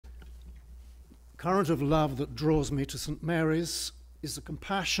current of love that draws me to St. Mary's is the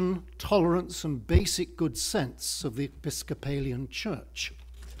compassion, tolerance, and basic good sense of the Episcopalian Church.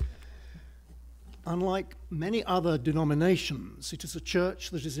 Unlike many other denominations, it is a church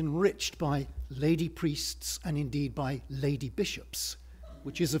that is enriched by lady priests and indeed by lady bishops,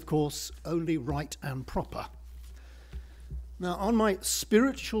 which is, of course, only right and proper. Now, on my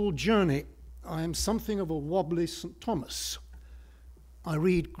spiritual journey, I am something of a wobbly St. Thomas. I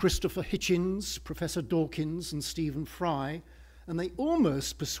read Christopher Hitchens, Professor Dawkins, and Stephen Fry, and they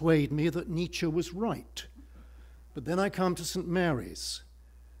almost persuade me that Nietzsche was right. But then I come to St. Mary's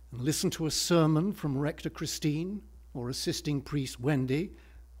and listen to a sermon from Rector Christine or assisting priest Wendy,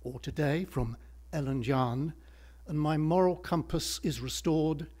 or today from Ellen Jahn, and my moral compass is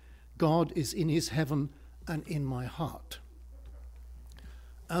restored. God is in his heaven and in my heart.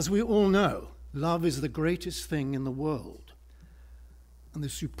 As we all know, love is the greatest thing in the world. And the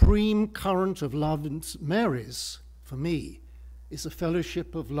supreme current of love in St. Mary's, for me, is a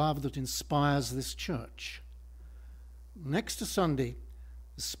fellowship of love that inspires this church. Next to Sunday,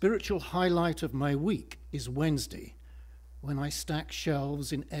 the spiritual highlight of my week is Wednesday, when I stack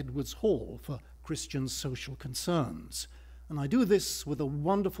shelves in Edwards Hall for Christian social concerns. And I do this with a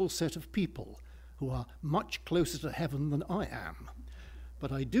wonderful set of people who are much closer to heaven than I am.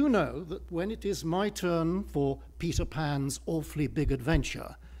 But I do know that when it is my turn for Peter Pan's awfully big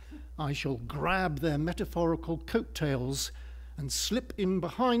adventure, I shall grab their metaphorical coattails and slip in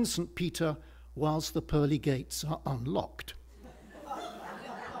behind St. Peter whilst the pearly gates are unlocked.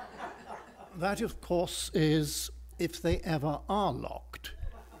 That, of course, is if they ever are locked,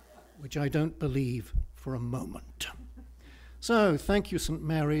 which I don't believe for a moment. So, thank you, St.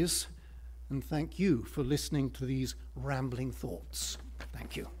 Mary's, and thank you for listening to these rambling thoughts.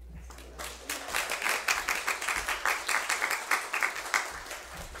 Thank you.